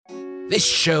This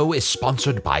show is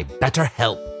sponsored by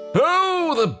BetterHelp.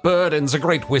 Oh, the burdens a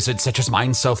great wizard such as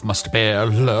myself must bear,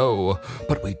 lo.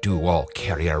 But we do all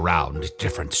carry around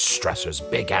different stressors,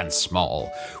 big and small.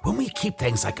 When we keep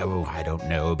things like,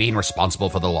 being responsible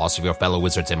for the loss of your fellow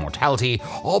wizard's immortality,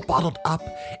 all bottled up,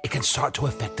 it can start to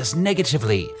affect us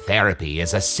negatively. Therapy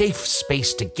is a safe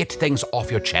space to get things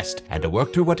off your chest and to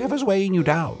work through whatever's weighing you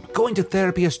down. Going to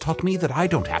therapy has taught me that I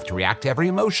don't have to react to every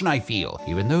emotion I feel,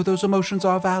 even though those emotions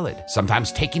are valid.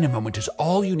 Sometimes taking a moment is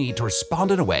all you need to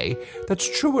respond in a way that's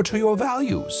truer to your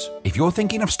values. If you're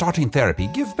thinking of starting therapy,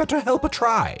 give BetterHelp a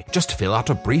try. Just fill out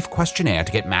a brief questionnaire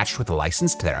to get matched with a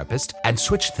licensed therapist and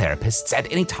switch therapists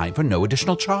at any time for no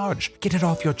additional charge. Get it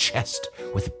off your chest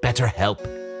with BetterHelp.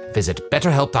 Visit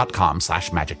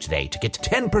betterhelp.com/magic today to get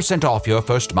 10% off your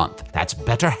first month. That's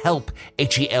BetterHelp,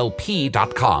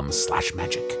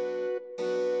 HELP.com/magic.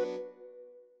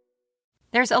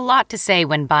 There's a lot to say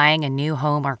when buying a new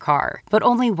home or car, but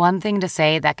only one thing to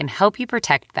say that can help you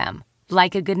protect them.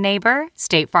 Like a good neighbor,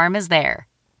 State Farm is there.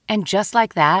 And just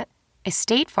like that, a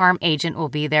State Farm agent will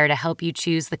be there to help you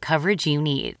choose the coverage you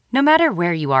need, no matter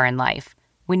where you are in life.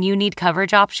 When you need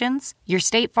coverage options, your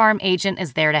State Farm agent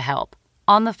is there to help,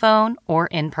 on the phone or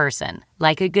in person.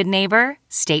 Like a good neighbor,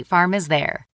 State Farm is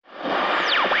there.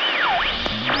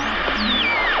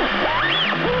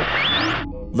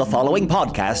 The following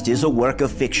podcast is a work of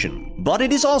fiction, but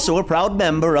it is also a proud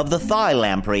member of the Thigh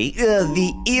Lamprey,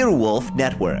 the Earwolf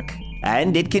Network,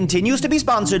 and it continues to be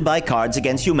sponsored by Cards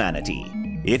Against Humanity.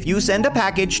 If you send a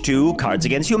package to Cards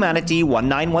Against Humanity,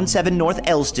 1917 North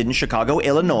Elston, Chicago,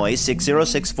 Illinois,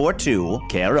 60642,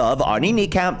 care of Arnie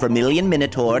Niekamp, Vermilion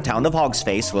Minotaur, Town of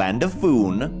Hogsface, Land of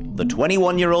Foon, the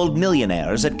 21-year-old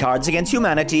millionaires at Cards Against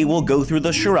Humanity will go through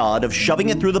the charade of shoving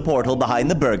it through the portal behind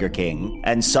the Burger King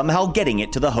and somehow getting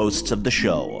it to the hosts of the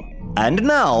show. And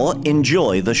now,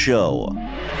 enjoy the show.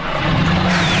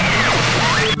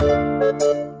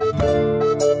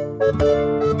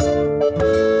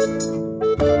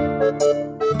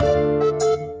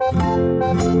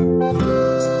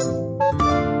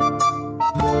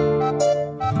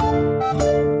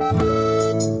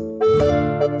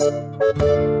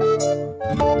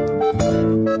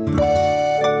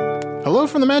 Hello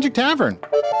from the Magic Tavern,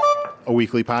 a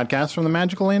weekly podcast from the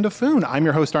magical land of Foon. I'm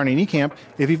your host, Arnie Niekamp.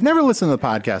 If you've never listened to the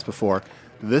podcast before,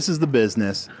 this is the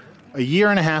business. A year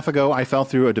and a half ago, I fell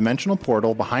through a dimensional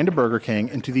portal behind a Burger King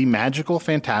into the magical,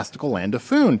 fantastical land of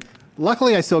Foon.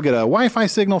 Luckily, I still get a Wi-Fi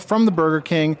signal from the Burger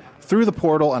King through the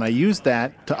portal, and I use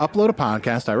that to upload a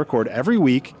podcast I record every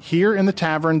week here in the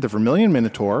tavern, the Vermilion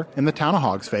Minotaur, in the town of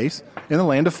Hogsface, in the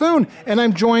land of Foon. And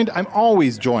I'm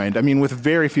always joined, with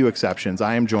very few exceptions,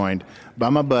 I am joined by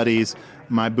my buddies,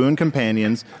 my boon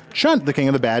companions, Chunt, the king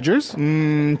of the Badgers.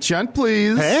 Chunt,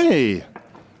 please. Hey.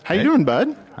 How you doing,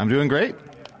 bud? I'm doing great.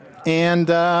 And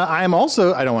I am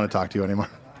also... I don't want to talk to you anymore.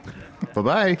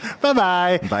 Bye-bye.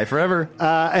 Bye-bye. Bye forever.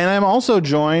 And I'm also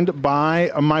joined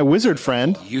by my wizard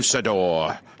friend...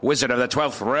 Usador, wizard of the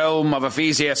 12th realm of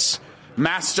Ephesius,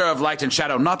 master of light and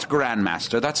shadow, not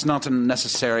grandmaster. That's not a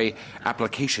necessary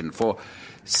application, for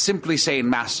simply saying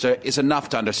master is enough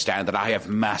to understand that I have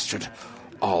mastered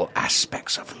all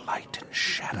aspects of light and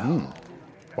shadow.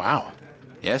 Wow.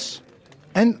 Yes?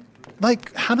 And...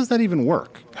 how does that even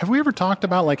work? Have we ever talked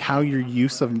about, how your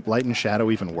use of light and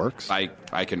shadow even works? I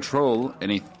control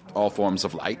all forms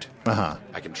of light. Uh-huh.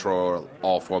 I control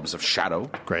all forms of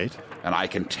shadow. Great. And I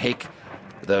can take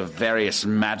the various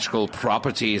magical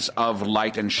properties of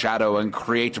light and shadow and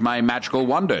create my magical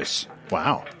wonders.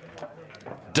 Wow.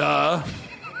 Duh.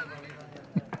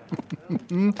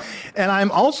 And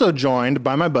I'm also joined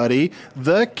by my buddy,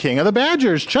 the king of the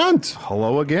Badgers, Chunt.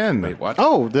 Hello again. Wait, what?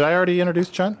 Oh, did I already introduce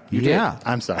Chunt? You did.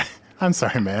 I'm sorry. I'm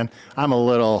sorry, man. I'm a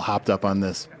little hopped up on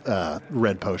this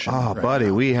red potion. Oh, right buddy,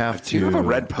 now. we have to... Do you have a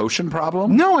red potion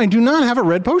problem? No, I do not have a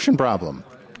red potion problem.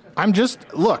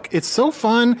 Look, it's so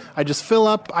fun. I just fill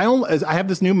up. I have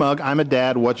this new mug. I'm a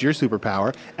dad. What's your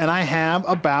superpower? And I have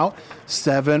about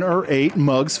 7 or 8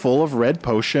 mugs full of red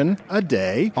potion a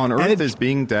day. On Earth, is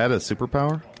being dad a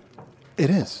superpower?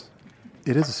 It is.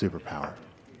 It is a superpower.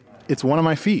 It's one of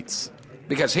my feats.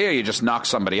 Because here you just knock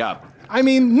somebody up.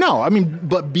 No.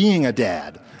 But being a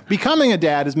dad. Becoming a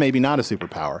dad is maybe not a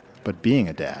superpower, but being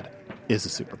a dad is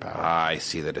a superpower. I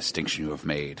see the distinction you have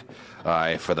made.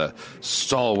 For the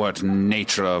stalwart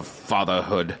nature of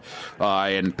fatherhood,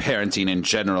 and parenting in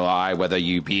general, whether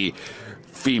you be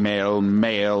female,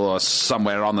 male, or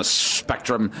somewhere on the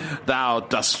spectrum, thou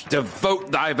dost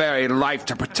devote thy very life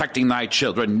to protecting thy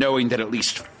children, knowing that at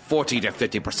least 40 to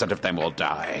 50% of them will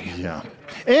die. Yeah.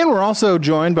 And we're also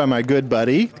joined by my good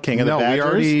buddy, King of the No, we Badgers.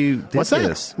 already did What's that?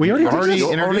 this. We already Already did You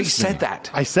this? already introduced said me. that.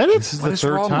 I said it? This is What the is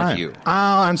third wrong time. with you? Oh,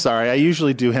 I'm sorry. I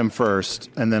usually do him first,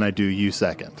 and then I do you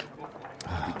second.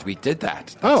 We did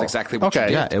that. That's exactly what you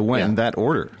okay. did. Yeah, it went in that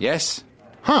order. Yes.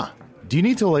 Huh. Do you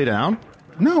need to lay down?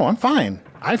 No, I'm fine.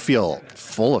 I feel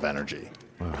full of energy.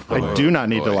 I do not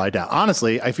need to lie down.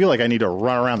 Honestly, I feel like I need to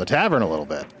run around the tavern a little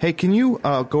bit. Hey, can you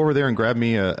go over there and grab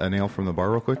me a nail from the bar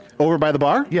real quick? Over by the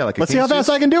bar? Yeah, like a Let's see how King's fast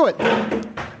I can do it.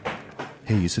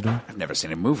 Hey, Usador, I've never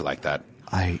seen him move like that.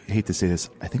 I hate to say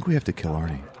this. I think we have to kill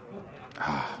Arnie.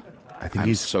 I think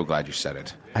I'm so glad you said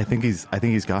it. I think he's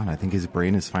gone. I think his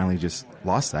brain has finally just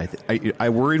lost it. I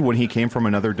worried when he came from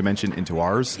another dimension into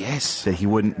ours. Yes. That he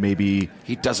wouldn't maybe.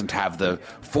 He doesn't have the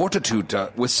fortitude to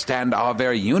withstand our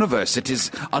very universe. It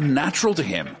is unnatural to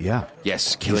him. Yeah.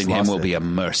 Yes, killing He's him lost will it. be a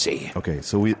mercy. Okay,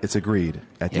 so it's agreed.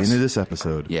 At the Yes. end of this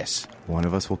episode, Yes, one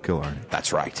of us will kill Arnie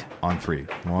that's right. on three.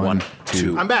 One,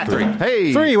 two. I'm back. Three.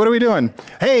 Hey, 3, what are we doing?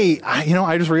 Hey,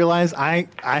 I just realized I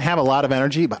have a lot of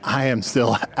energy, but I am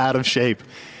still out of shape. It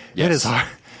Yes. is hard.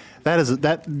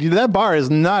 That bar is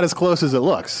not as close as it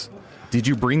looks. Did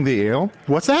you bring the ale?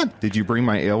 What's that? Did you bring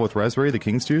my ale with raspberry, the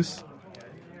king's juice?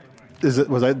 Was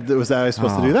I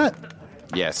supposed to do that?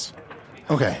 Yes.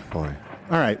 Okay. Boy.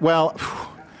 All right. Well,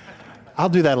 I'll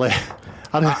do that later.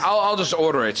 I'll just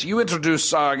order it. You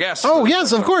introduce our guest. Oh,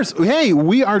 yes, of course. Hey,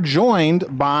 we are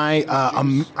joined by,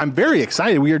 I'm very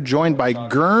excited. We are joined by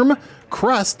Germ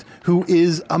Crust, who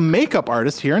is a makeup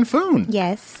artist here in Foon.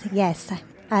 Yes.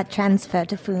 Transfer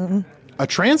to Foon. A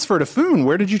transfer to Foon.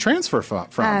 Where did you transfer from?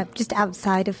 Just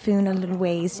outside of Foon a little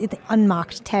ways, in the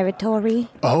unmarked territory.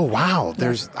 Oh, wow.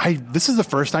 This is the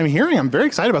first time hearing. I'm very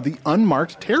excited about the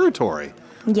unmarked territory.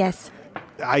 Yes.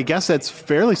 I guess that's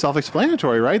fairly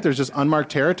self-explanatory, right? There's just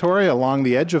unmarked territory along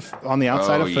the edge on the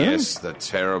outside Oh, of Foon. yes, the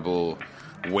terrible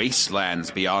wastelands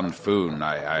beyond Foon.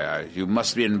 You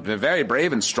must be very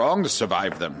brave and strong to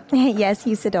survive them. Yes,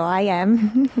 Usador, I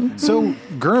am. So,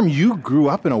 Germ, you grew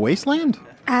up in a wasteland?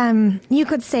 You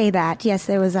could say that. Yes,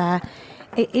 there was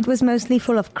it was mostly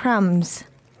full of crumbs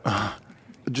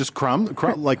Just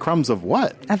like crumbs of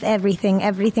what? of everything.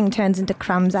 Everything turns into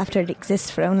crumbs after it exists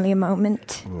for only a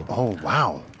moment. Oh,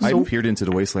 wow. I So, peered into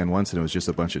the wasteland once, and it was just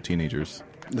a bunch of teenagers.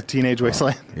 the teenage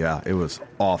wasteland? Yeah, it was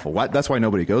awful. That's why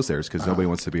nobody goes there, is because nobody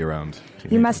wants to be around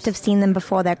teenagers. You must have seen them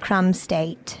before their crumb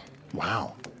state.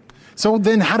 Wow. So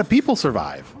then how do people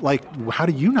survive? Like, how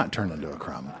do you not turn into a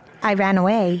crumb? I ran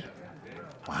away.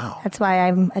 Wow. That's why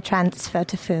I'm a transfer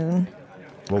to Foon.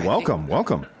 Well,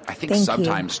 welcome. I think Thank you.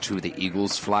 sometimes, too, the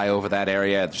eagles fly over that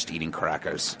area just eating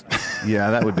crackers.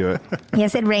 Yeah, that would do it.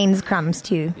 Yes, it rains crumbs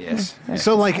too. Yes.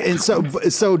 So like, and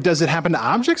so does it happen to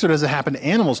objects or does it happen to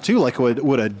animals too? Like,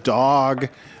 would a dog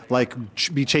like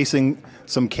be chasing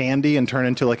some candy and turn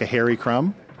into like a hairy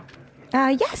crumb?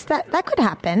 Yes, that could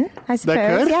happen, I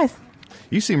suppose. could? Yes.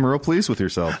 You seem real pleased with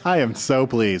yourself. I am so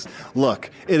pleased. Look,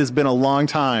 it has been a long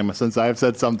time since I've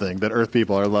said something that Earth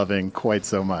people are loving quite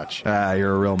so much.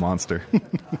 You're a real monster.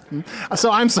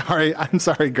 So I'm sorry,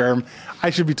 Germ. I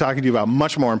should be talking to you about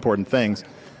much more important things.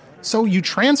 So you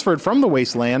transferred from the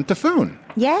wasteland to Foon,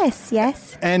 Yes.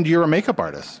 and you're a makeup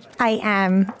artist. I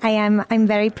am. I'm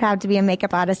very proud to be a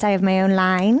makeup artist. I have my own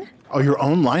line. Oh, your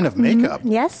own line of makeup.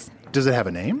 Yes. Does it have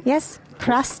a name? Yes.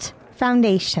 Crust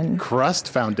Foundation. Crust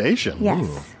Foundation. Yes.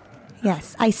 Ooh.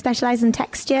 Yes. I specialize in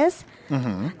textures.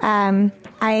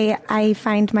 I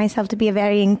find myself to be a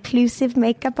very inclusive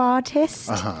makeup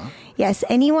artist. Yes.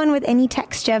 Anyone with any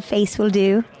texture of face will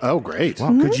do. Oh, great.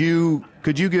 Wow, could you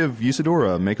give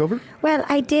Usador a makeover? Well,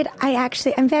 I did.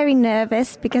 I'm very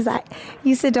nervous because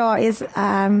Usador is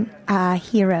a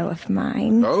hero of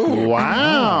mine. Oh,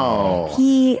 Wow.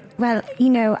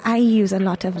 I use a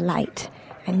lot of light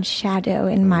and shadow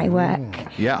in my work.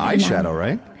 Yeah, And, eyeshadow,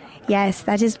 right? Yes,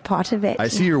 that is part of it. I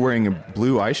see you're wearing a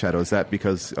blue eyeshadow. Is that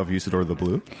because of Usador the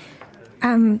Blue?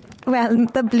 Well,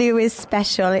 the blue is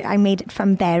special. I made it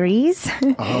from berries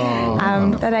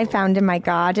that I found in my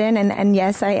garden. And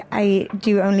yes, I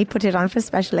do only put it on for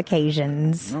special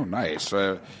occasions. Oh, nice.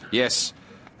 Yes,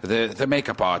 the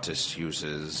makeup artist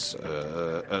uses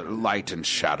light and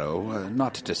shadow,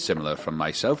 not dissimilar from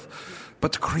myself,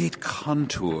 but to create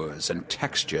contours and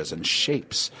textures and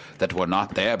shapes that were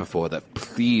not there before that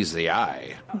please the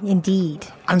eye. Indeed.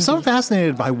 I'm so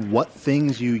fascinated by what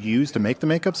things you use to make the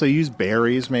makeup. So you use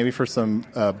berries maybe for some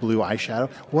blue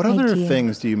eyeshadow. What I other do.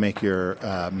 things do you make your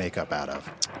makeup out of?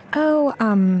 Oh,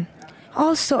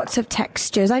 All sorts of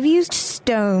textures. I've used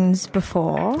stones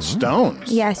before.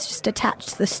 Stones? Yes, just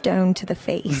attach the stone to the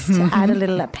face to add a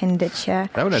little appendage.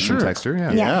 That would have some texture,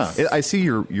 yeah. Yes. I see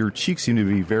your cheeks seem to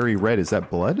be very red. Is that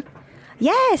blood?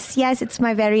 Yes, it's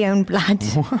my very own blood.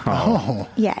 Oh.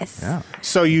 Yes. Yeah.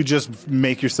 So you just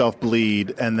make yourself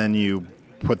bleed and then you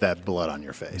put that blood on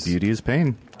your face. Beauty is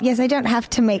pain. Yes, I don't have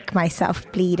to make myself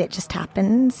bleed. It just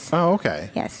happens. Oh,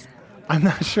 okay. Yes. I'm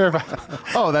not sure about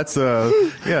Oh, that's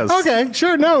yes. Okay,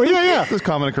 sure. No, yeah. It's a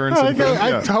common occurrence. No, in film,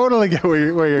 I totally get where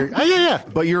you're yeah.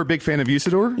 But you're a big fan of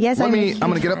Usador? Yes, I'm I'm a going to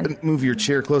huge get up fan. and move your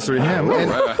chair closer to him. And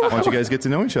why don't you guys get to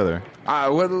know each other?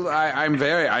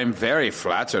 I'm very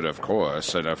flattered, of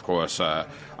course, and of course,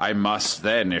 I must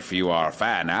then, if you are a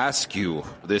fan, ask you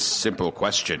this simple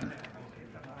question: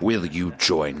 will you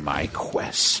join my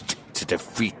quest to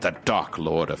defeat the Dark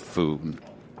Lord of Foon?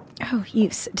 Oh,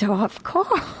 Usador, of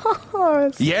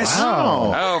course. Yes.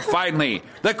 Wow. Oh, finally,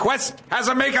 the quest has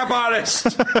a makeup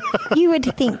artist. You would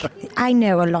think, I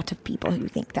know a lot of people who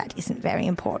think that isn't very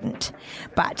important,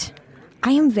 but I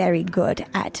am very good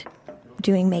at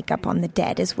doing makeup on the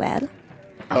dead as well.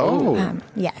 Oh.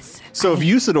 Yes. So if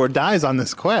Usador dies on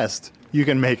this quest, you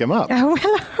can make him up. Oh,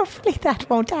 well, hopefully that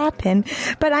won't happen.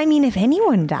 But I mean, if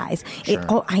anyone dies,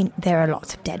 there are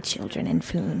lots of dead children in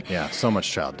Foon. Yeah, so much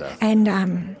child death.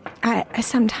 And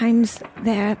sometimes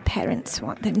their parents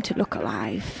want them to look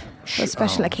alive for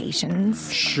special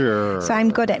occasions. Sure. So I'm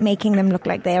good at making them look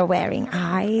like they're wearing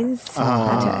eyes that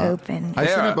are open. I've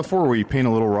seen it before where you paint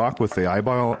a little rock with the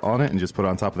eyeball on it and just put it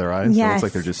on top of their eyes. So it Yes. looks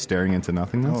like they're just staring into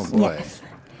nothingness. Oh, boy. Yes.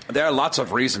 There are lots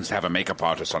of reasons to have a makeup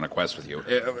artist on a quest with you.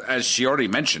 As she already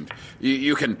mentioned,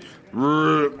 you can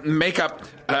make up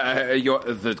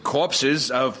the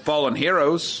corpses of fallen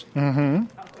heroes. Mm-hmm.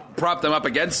 Prop them up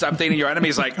against something, and your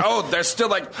enemy's like, oh, there's still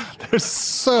like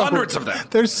hundreds of them.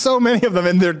 There's so many of them,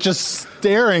 and they're just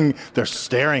staring. They're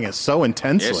staring it so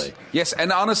intensely. Yes,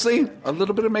 and honestly, a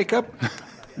little bit of makeup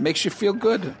makes you feel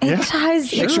good. It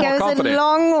does. Makes It you more goes confident. a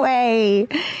long way.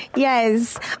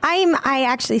 Yes. I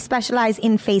actually specialize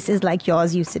in faces like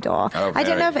yours, Usador. Oh, I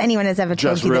don't know if anyone has ever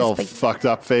told Just you real this. fucked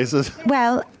up faces.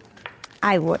 Well,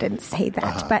 I wouldn't say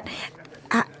that, but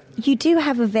you do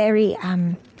have a very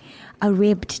a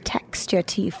ribbed texture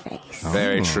to your face.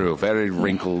 Very true. Very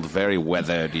wrinkled, very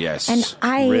weathered, yes. And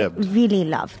I Ribbed. really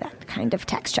love that kind of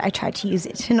texture. I try to use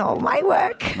it in all my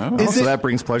work. So that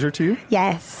brings pleasure to you?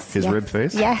 Yes. His yes, ribbed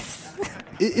face? Yes.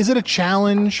 Is it a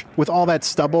challenge with all that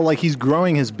stubble? Like he's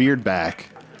growing his beard back.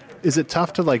 Is it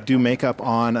tough to like do makeup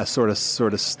on a sort of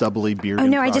stubbly beard? Oh in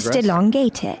no, I just progress?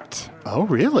 elongate it. Oh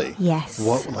really? Yes.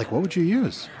 What would you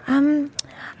use?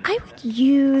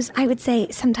 I would say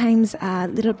sometimes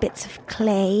little bits of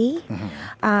clay,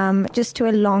 just to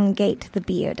elongate the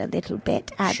beard a little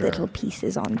bit, add Sure. little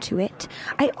pieces onto it.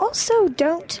 I also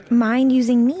don't mind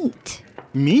using meat.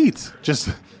 Meat. Just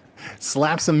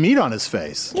slap some meat on his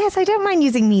face. Yes, I don't mind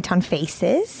using meat on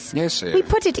faces. Yes, We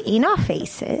put it in our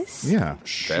faces. Yeah.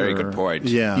 very good point.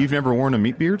 Yeah. You've never worn a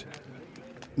meat beard?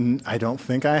 I don't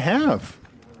think I have.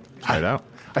 Try it out.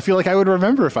 I feel like I would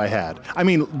remember if I had. I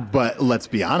mean, but let's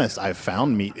be honest, I've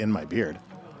found meat in my beard.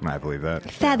 I believe that.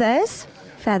 Feathers.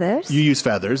 You use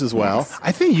feathers as well. Yes.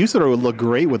 I think Usador would look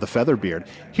great with a feather beard.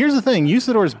 Here's the thing,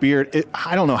 Usador's beard,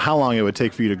 I don't know how long it would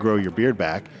take for you to grow your beard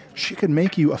back. She could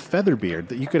make you a feather beard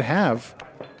that you could have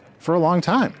for a long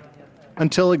time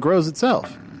until it grows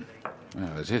itself.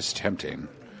 Well, it is tempting.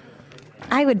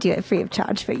 I would do it free of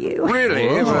charge for you. Really?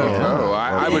 Whoa.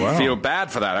 I would feel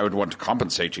bad for that. I would want to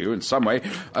compensate you in some way.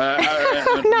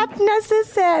 Not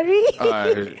necessary.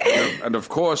 And of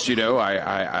course, you know,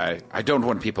 I don't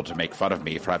want people to make fun of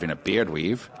me for having a beard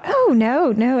weave. Oh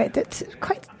no, it's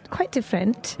quite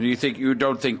different. You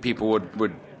don't think people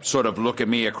would sort of look at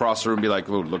me across the room and be like,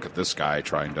 oh, look at this guy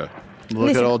trying to... Look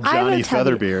Listen, at old I will Johnny tell you,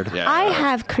 Featherbeard. Yeah. I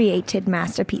have created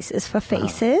masterpieces for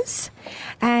faces,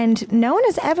 and no one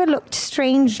has ever looked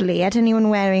strangely at anyone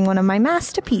wearing one of my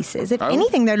masterpieces. If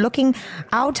anything, they're looking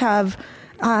out of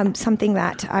something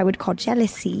that I would call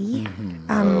jealousy.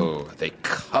 they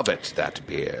covet that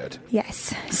beard.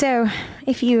 Yes. So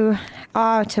if you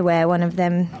are to wear one of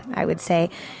them, I would say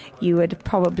you would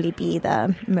probably be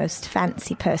the most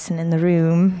fancy person in the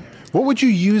room. What would you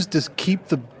use to keep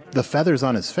the feathers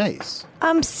on his face?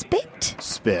 Spit.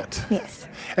 Spit. Yes.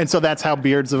 And so that's how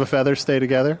beards of a feather stay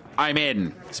together? I'm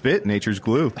in. Spit, nature's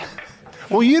glue.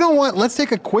 Well, you know what? Let's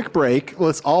take a quick break.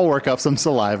 Let's all work up some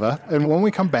saliva. And when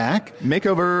we come back...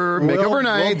 Makeover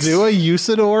night. We'll do a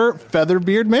Usador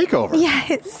Featherbeard makeover.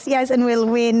 Yes, and we'll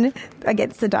win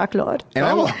against the Dark Lord. And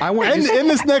I want And in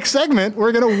this next segment,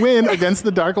 we're going to win against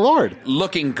the Dark Lord.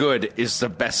 Looking good is the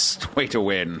best way to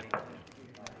win.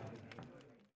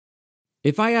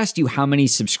 If I asked you how many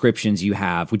subscriptions you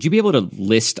have, would you be able to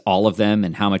list all of them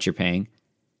and how much you're paying?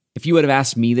 If you would have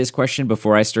asked me this question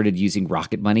before I started using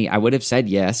Rocket Money, I would have said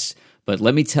yes, but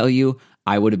let me tell you,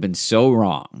 I would have been so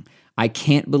wrong. I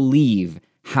can't believe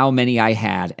how many I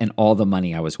had and all the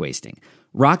money I was wasting.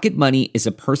 Rocket Money is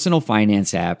a personal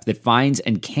finance app that finds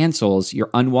and cancels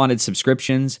your unwanted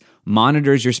subscriptions,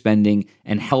 monitors your spending,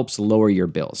 and helps lower your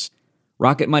bills.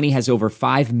 Rocket Money has over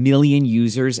 5 million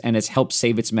users and has helped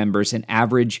save its members an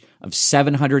average of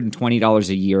 $720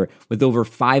 a year with over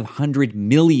 500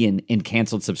 million in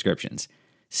canceled subscriptions.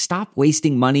 Stop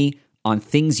wasting money on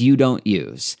things you don't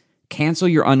use. Cancel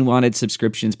your unwanted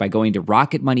subscriptions by going to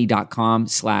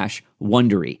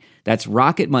rocketmoney.com/Wondery. That's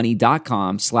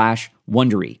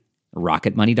rocketmoney.com/Wondery.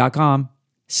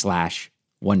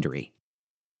 rocketmoney.com/Wondery.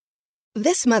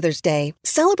 This Mother's Day,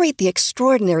 celebrate the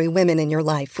extraordinary women in your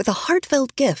life with a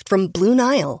heartfelt gift from Blue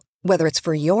Nile. Whether it's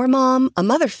for your mom, a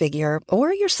mother figure,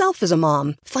 or yourself as a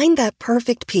mom, find that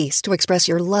perfect piece to express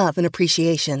your love and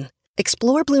appreciation.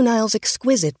 Explore Blue Nile's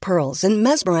exquisite pearls and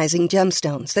mesmerizing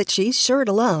gemstones that she's sure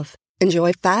to love.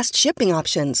 Enjoy fast shipping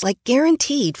options like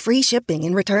guaranteed free shipping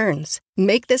and returns.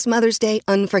 Make this Mother's Day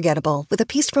unforgettable with a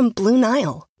piece from Blue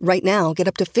Nile. Right now, get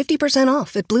up to 50%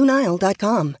 off at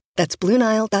BlueNile.com. That's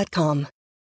BlueNile.com.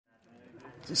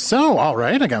 So, all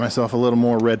right, I got myself a little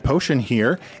more red potion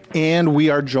here, and we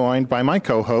are joined by my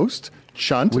co-host,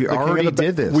 Chunt. We already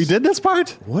did this. We did this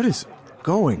part? What is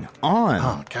going on?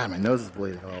 Oh, God, my nose is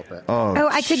bleeding a little bit. Oh,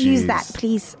 I could use that,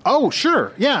 please. Oh,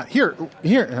 sure. Yeah, here.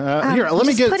 Let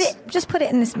me get... Just put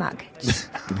it in this mug.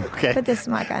 Okay. Put this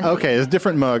mug on. Okay, it's a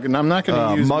different mug, and I'm not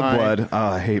going to use mug blood.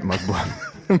 I hate mug blood.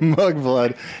 Mug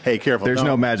blood. Hey, careful. There's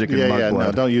no magic in mug blood.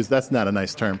 No, don't use. That's not a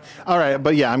nice term. All right,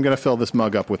 but yeah, I'm going to fill this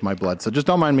mug up with my blood. So just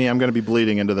don't mind me. I'm going to be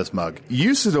bleeding into this mug.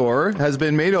 Usador has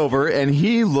been made over, and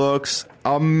he looks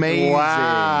amazing.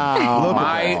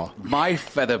 Wow. My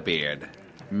feather beard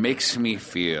makes me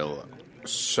feel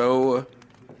so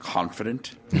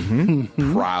confident,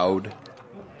 proud,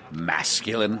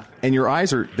 masculine. And your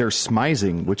eyes they're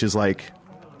smizing, which is like...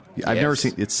 I've never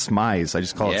seen it's smize. I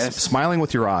just call it smiling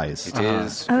with your eyes. It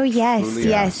is. Oh, yes, Truly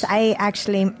yes. is. I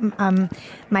actually,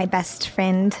 my best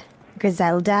friend,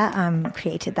 Griselda,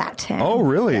 created that term. Oh,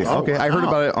 really? Yes. Okay. I heard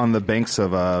about it on the banks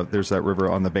of, there's that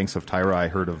river on the banks of Tyra. I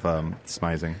heard of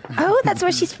smizing. Oh, that's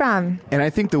where she's from. And I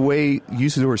think the way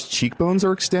Usador's cheekbones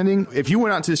are extending, if you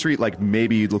went out to the street, like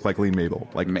maybe you'd look like Lee Mabel.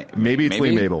 Like maybe it's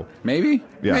Lee Mabel. Maybe?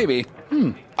 Yeah. Maybe.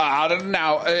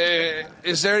 Now,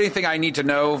 is there anything I need to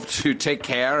know to take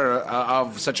care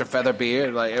of such a feather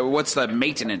beard? Like, what's the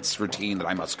maintenance routine that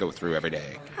I must go through every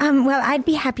day? Well, I'd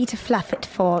be happy to fluff it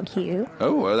for you.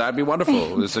 Oh, well, that'd be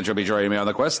wonderful. Since you'll be joining me on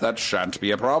the quest, that shan't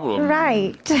be a problem.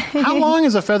 Right. How long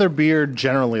does a feather beard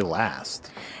generally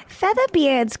last? Feather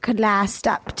beards could last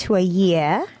up to a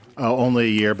year. Oh, only a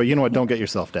year, but you know what? Don't get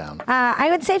yourself down. I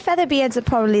would say feather beards are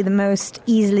probably the most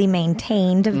easily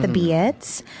maintained of the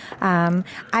beards.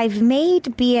 I've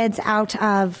made beards out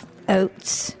of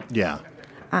oats. Yeah.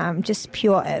 Just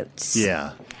pure oats.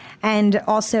 Yeah. And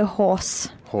also horse.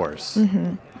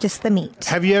 Just the meat.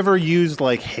 Have you ever used,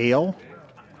 like, hail?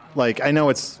 Like, I know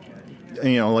it's...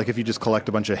 like if you just collect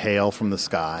a bunch of hail from the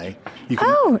sky, you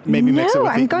can maybe mix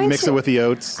it with the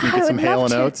oats. You get some hail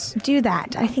and oats. Do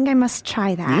that. I think I must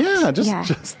try that. Yeah,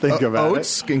 just think about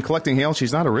oats and collecting hail.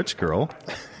 She's not a rich girl.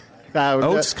 it.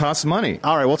 Oats cost money.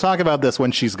 All right, we'll talk about this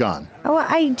when she's gone. Oh,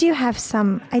 I do have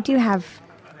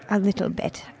a little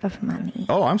bit of money.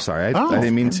 Oh, I'm sorry. I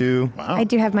didn't mean to. Wow. I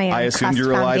do have my own I assumed you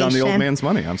relied on the old man's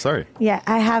money. I'm sorry. Yeah,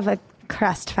 I have a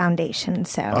Crust Foundation,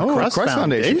 so... Oh, Crust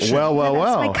Foundation. Well.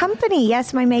 That's my company.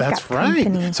 Yes, my makeup That's right.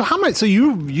 company. So so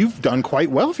you've done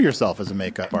quite well for yourself as a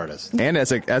makeup artist. And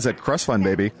as a Crust Fund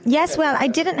baby. Yes, well, I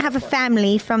didn't have a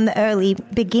family from the early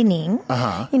beginning.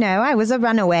 I was a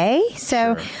runaway,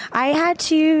 so I had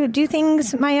to do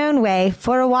things my own way.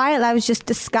 For a while, I was just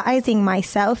disguising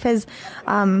myself as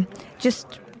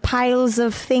just piles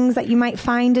of things that you might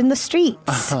find in the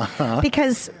streets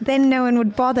because then no one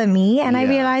would bother me, and I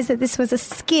realized that this was a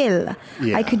skill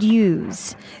I could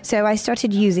use. So I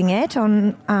started using it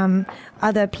on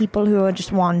other people who are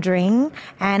just wandering,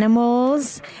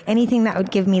 animals, anything that would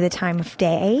give me the time of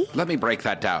day. Let me break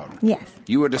that down. Yes.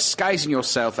 You were disguising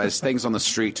yourself as things on the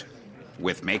street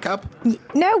with makeup?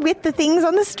 No, with the things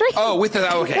on the street. Oh, with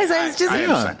the... Okay. Because I was just... I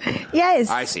understand.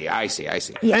 Yes. I see. Yes.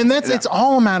 And it's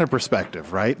all a matter of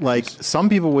perspective, right? Like, some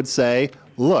people would say,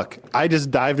 look, I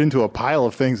just dived into a pile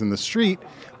of things in the street.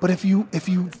 But if you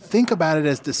think about it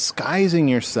as disguising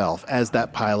yourself as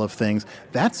that pile of things,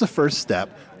 that's the first step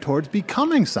towards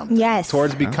becoming something. Yes.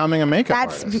 Towards becoming a makeup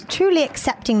artist. That's truly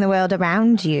accepting the world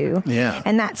around you. Yeah.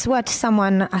 And that's what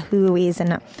someone who is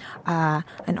an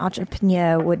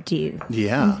entrepreneur would do.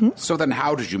 Yeah. Mm-hmm. So then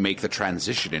how did you make the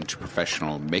transition into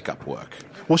professional makeup work?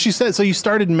 Well, she said, so you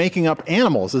started making up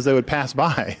animals as they would pass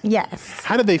by. Yes.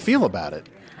 How did they feel about it?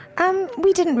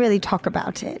 We didn't really talk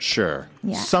about it. Sure.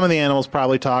 Yeah. Some of the animals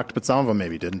probably talked, but some of them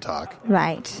maybe didn't talk.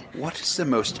 Right. What is the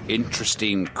most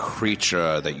interesting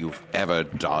creature that you've ever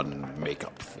done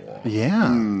makeup for?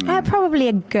 Yeah. Probably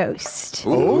a ghost.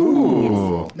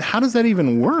 Ooh. How does that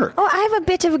even work? Oh, I have a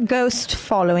bit of a ghost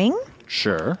following.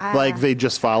 Sure. Like they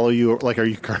just follow you. Like, are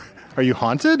you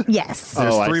haunted? Yes.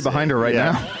 There's I three see. behind her right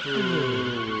Yeah. now.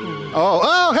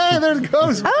 Oh, hey, there's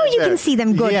ghosts. Oh, you can see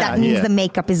them good. Yeah, That means yeah. the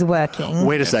makeup is working.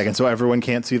 Wait a second. So everyone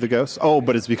can't see the ghosts? Oh,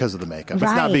 but it's because of the makeup. It's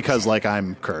not Right. because, like,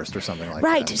 I'm cursed or something like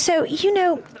Right. that. So,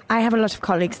 I have a lot of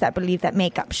colleagues that believe that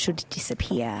makeup should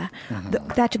disappear.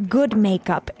 That good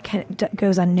makeup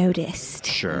goes unnoticed.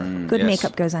 Sure. Good yes.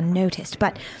 makeup goes unnoticed.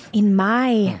 But in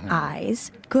my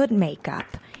eyes, good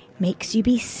makeup makes you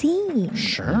be seen.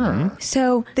 Sure.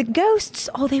 So the ghosts,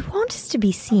 they want us to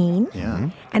be seen.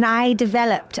 Yeah. And I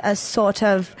developed a sort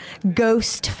of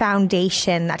ghost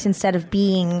foundation that instead of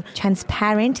being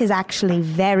transparent is actually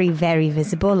very, very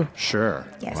visible. Sure.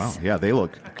 Yes. Wow. Yeah, they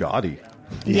look gaudy,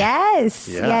 Yes.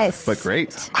 Yeah. Yes. but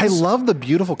great. I love the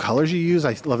beautiful colors you use.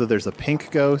 I love that there's a pink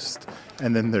ghost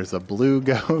and then there's a blue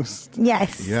ghost.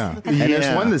 Yes. Yeah. And there's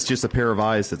Yeah. one that's just a pair of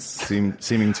eyes that's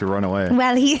seeming to run away.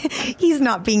 Well, he's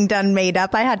not being done made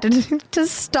up. I had to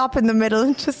stop in the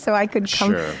middle just so I could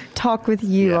come Sure. talk with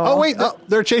you. Yeah. all. Oh, wait.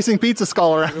 They're chasing Pizza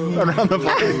Skull around the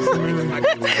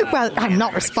place. Well, I'm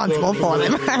not responsible for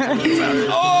them.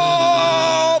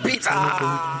 Oh,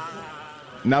 pizza!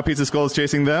 Now Pizza Skull is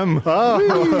chasing them. Oh,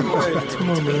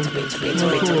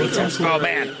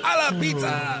 man, I love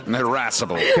pizza!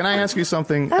 Irascible. Can I ask you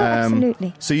something? Oh,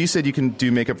 absolutely. So you said you can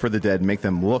do makeup for the dead, make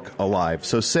them look alive.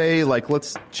 So say,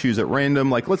 let's choose at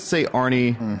random. Let's say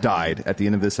Arnie died at the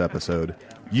end of this episode.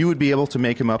 You would be able to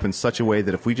make him up in such a way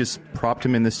that if we just propped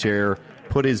him in this chair,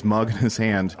 put his mug in his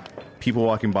hand, people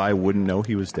walking by wouldn't know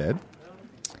he was dead?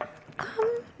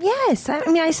 Yes.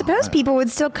 I suppose people would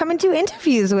still come and do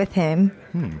interviews with him.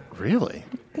 Really?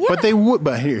 Yeah. But they would.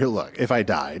 But here, look. If I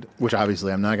died, which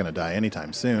obviously I'm not going to die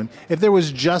anytime soon, if there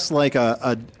was just like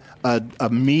a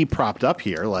me propped up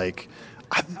here,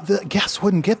 the guests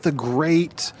wouldn't get the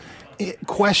great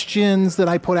questions that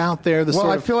I put out there.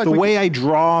 I feel like the we way could- I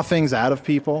draw things out of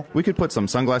people. We could put some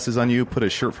sunglasses on you, put a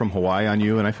shirt from Hawaii on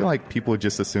you, and I feel like people would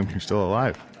just assume you're still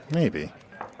alive. Maybe.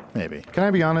 Can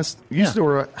I be honest? Yeah.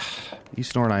 Snore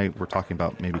and I were talking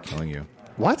about maybe killing you.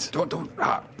 What? Don't.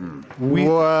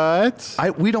 What?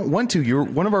 We don't want to. You're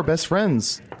one of our best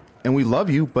friends, and we love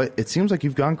you, but it seems like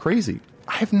you've gone crazy.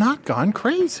 I have not gone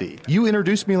crazy. You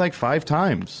introduced me 5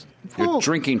 times. You're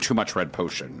drinking too much red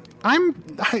potion.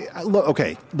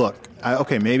 Okay,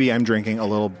 maybe I'm drinking a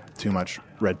little too much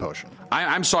red potion.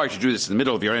 I'm sorry to do this in the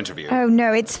middle of your interview. Oh,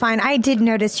 no, it's fine. I did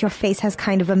notice your face has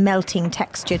kind of a melting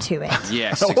texture to it.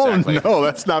 Yes, exactly. Oh, no,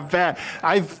 that's not bad.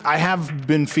 I have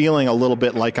been feeling a little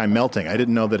bit like I'm melting. I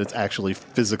didn't know that it's actually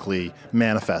physically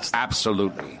manifest.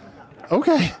 Absolutely.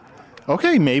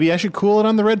 Okay, maybe I should cool it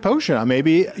on the red potion.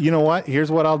 Maybe, you know what?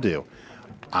 Here's what I'll do.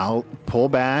 I'll pull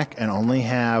back and only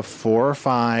have 4 or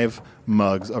 5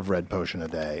 mugs of red potion a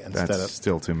day instead That's of...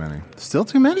 still too many. Still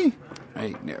too many?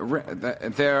 Hey,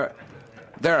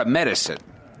 they're a medicine.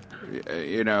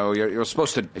 You're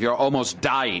supposed to, if you're almost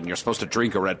dying, you're supposed to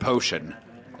drink a red potion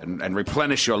and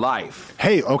replenish your life.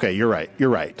 Hey, okay, you're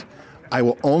right. I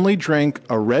will only drink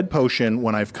a red potion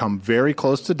when I've come very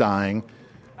close to dying.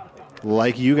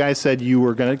 Like you guys said, you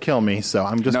were going to kill me, so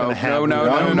I'm just going to have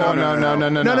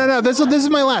No. This is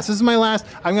my last.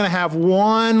 I'm going to have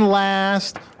one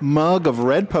last mug of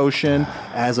red potion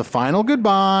as a final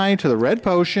goodbye to the red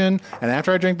potion. And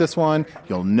after I drink this one,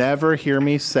 you'll never hear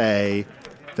me say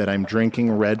that I'm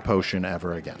drinking red potion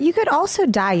ever again. You could also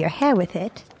dye your hair with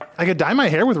it. I could dye my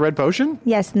hair with red potion?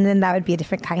 Yes, and then that would be a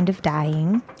different kind of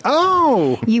dyeing.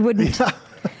 Oh, You wouldn't.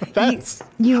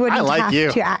 You wouldn't I like have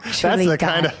you. to actually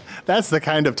That's the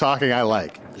kind of talking I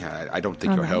like. Yeah, I don't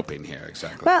think you're helping here,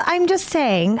 exactly. Well, I'm just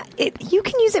saying, you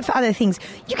can use it for other things.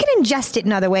 You can ingest it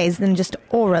in other ways than just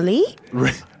orally.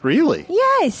 Really?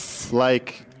 Yes.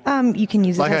 Like You can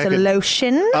use it as a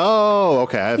lotion. Oh,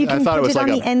 okay. You can I thought it was put it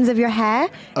like on the ends of your hair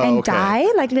and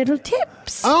dye like little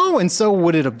tips. Oh, and so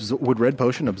would Red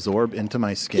Potion absorb into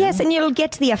my skin? Yes, and you'll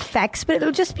get the effects, but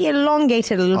it'll just be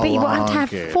elongated a little bit. You won't have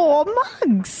 4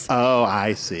 mugs. Oh,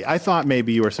 I see. I thought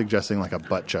maybe you were suggesting like a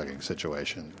butt chugging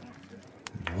situation.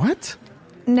 What?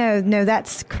 No,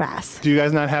 that's crass. Do you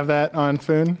guys not have that on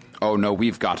Foon? Oh, no,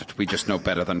 we've got it. We just know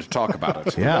better than to talk about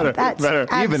it. Yeah. Better.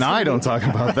 Even I don't talk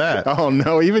about that. Oh,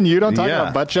 no, even you don't talk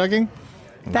about butt chugging?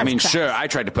 I mean, sure, I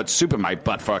tried to put soup in my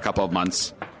butt for a couple of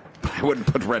months, but I wouldn't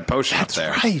put Red Potion up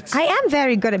there. Right. I am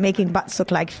very good at making butts look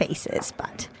like faces,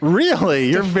 but... Really?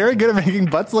 You're very good at making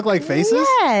butts look like faces?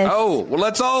 Yes. Oh, well,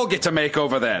 let's all get to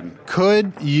makeover then.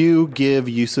 Could you give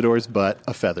Usador's butt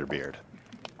a feather beard?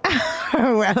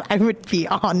 Well, I would be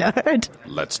honored.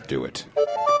 Let's do it.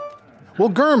 Well,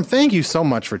 Germ, thank you so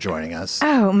much for joining us.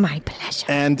 Oh, my pleasure.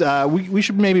 And we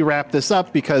should maybe wrap this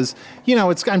up because,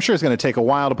 I'm sure it's going to take a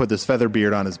while to put this feather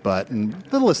beard on his butt, and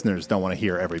the listeners don't want to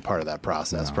hear every part of that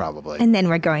process, probably. And then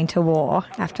we're going to war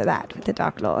after that with the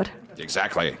Dark Lord.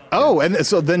 Exactly. Oh, and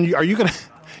so then are you going to...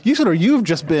 You've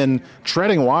just been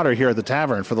treading water here at the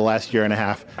tavern for the last year and a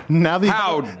half.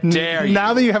 How dare you?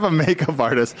 Now that you have a makeup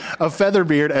artist, a feather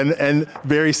beard, and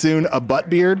very soon a butt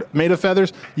beard made of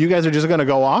feathers, you guys are just going to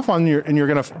go off and you're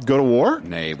going to go to war?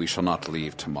 Nay, we shall not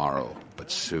leave tomorrow, but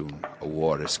soon a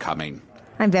war is coming.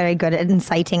 I'm very good at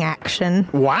inciting action.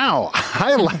 Wow.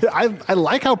 I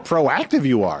like how proactive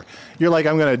you are. You're like,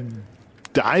 I'm going to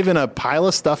dive in a pile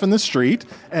of stuff in the street,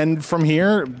 and from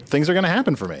here, things are going to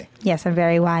happen for me. Yes, I'm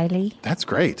very wily. That's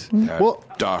great. There are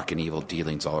dark and evil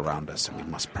dealings all around us, and we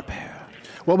must prepare.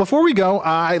 Well, before we go,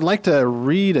 I'd like to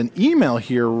read an email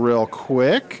here real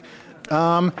quick.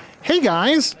 Hey,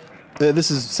 guys. This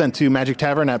is sent to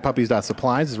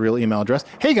magictavern@puppies.supplies, his real email address.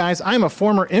 Hey, guys, I'm a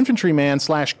former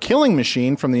infantryman/killing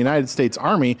machine from the United States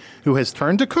Army who has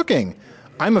turned to cooking.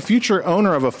 I'm a future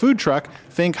owner of a food truck,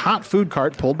 think hot food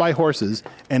cart pulled by horses,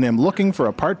 and am looking for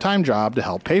a part-time job to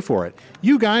help pay for it.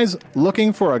 You guys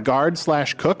looking for a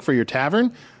guard/cook for your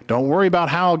tavern? Don't worry about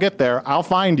how I'll get there. I'll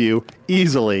find you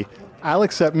easily. I'll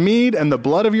accept mead and the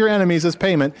blood of your enemies as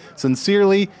payment.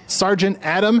 Sincerely, Sergeant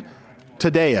Adam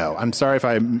Tadeo. I'm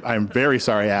very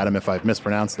sorry, Adam, if I've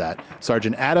mispronounced that.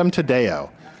 Sergeant Adam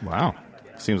Tadeo. Wow.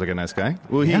 Seems like a nice guy.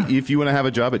 Well, if you want to have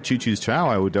a job at Choo Choo's Chow,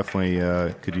 I would definitely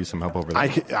could use some help over there.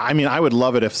 I would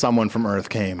love it if someone from Earth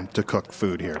came to cook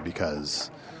food here because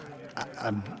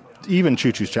even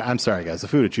Choo Choo's Chow, I'm sorry, guys, the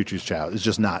food at Choo Choo's Chow is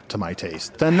just not to my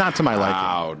taste. Not to my liking.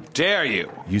 How dare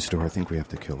you? Usador, I think we have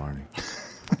to kill Arnie.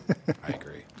 I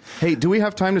agree. Hey, do we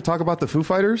have time to talk about the Foo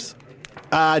Fighters?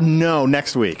 No,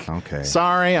 next week. Okay.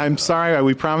 I'm sorry.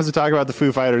 We promised to talk about the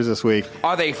Foo Fighters this week.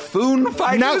 Are they Foon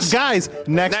Fighters? No, guys,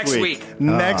 next week.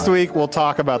 Next week, we'll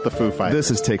talk about the Foo Fighters.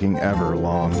 This is taking ever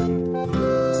long.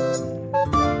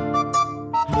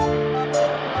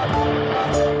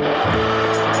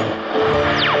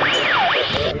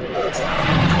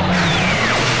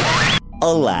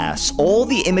 Alas, all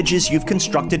the images you've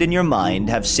constructed in your mind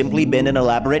have simply been an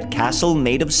elaborate castle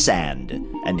made of sand.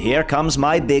 And here comes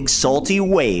my big salty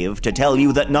wave to tell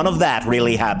you that none of that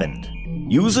really happened.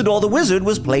 Usador the Wizard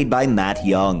was played by Matt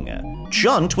Young.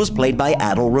 Chunt was played by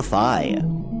Adol Rafai.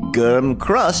 Germ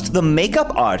Crust, the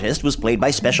makeup artist, was played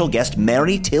by special guest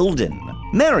Mary Tilden.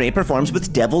 Mary performs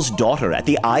with Devil's Daughter at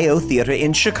the I.O. Theater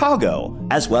in Chicago,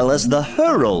 as well as The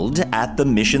Herald at the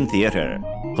Mission Theater.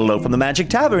 Hello from the Magic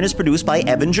Tavern is produced by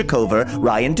Evan Jacover,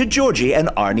 Ryan DeGiorgi, and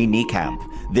Arnie Niekamp.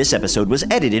 This episode was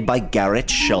edited by Garrett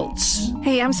Schultz.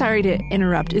 Hey, I'm sorry to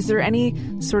interrupt. Is there any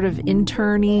sort of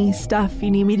intern-y stuff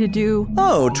you need me to do?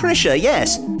 Oh, Trisha,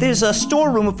 yes. There's a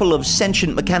storeroom full of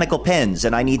sentient mechanical pens,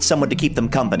 and I need someone to keep them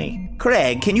company.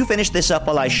 Craig, can you finish this up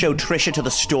while I show Trisha to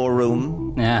the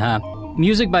storeroom?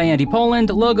 Music by Andy Poland,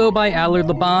 logo by Allard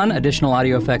Laban, additional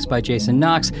audio effects by Jason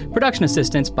Knox, production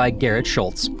assistance by Garrett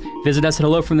Schultz. Visit us at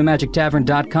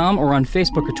hellofromthemagictavern.com or on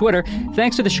Facebook or Twitter.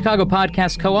 Thanks to the Chicago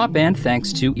Podcast Co-op and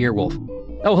thanks to Earwolf.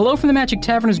 Oh, Hello from the Magic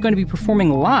Tavern is going to be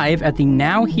performing live at the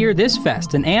Now Hear This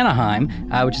Fest in Anaheim,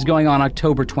 which is going on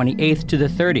October 28th to the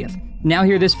 30th. Now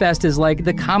Hear This Fest is like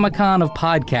the Comic-Con of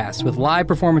podcasts, with live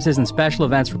performances and special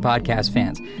events for podcast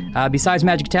fans. Besides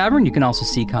Magic Tavern, you can also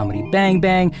see Comedy Bang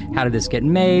Bang, How Did This Get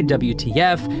Made,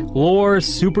 WTF, Lore,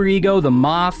 Super Ego, The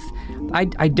Moth. I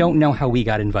don't know how we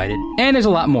got invited. And there's a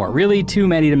lot more, really too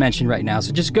many to mention right now,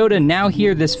 so just go to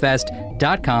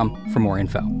nowhearthisfest.com for more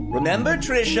info. Remember,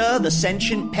 Trisha, the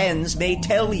sentient pens may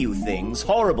tell you things,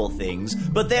 horrible things,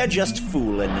 but they're just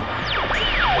fooling.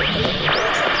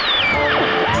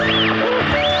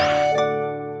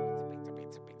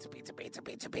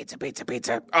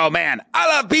 Pizza. Oh man, I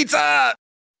love pizza!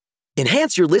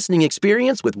 Enhance your listening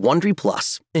experience with Wondery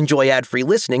Plus. Enjoy ad-free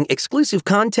listening, exclusive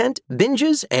content,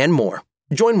 binges, and more.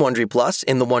 Join Wondery Plus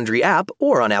in the Wondery app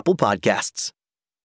or on Apple Podcasts.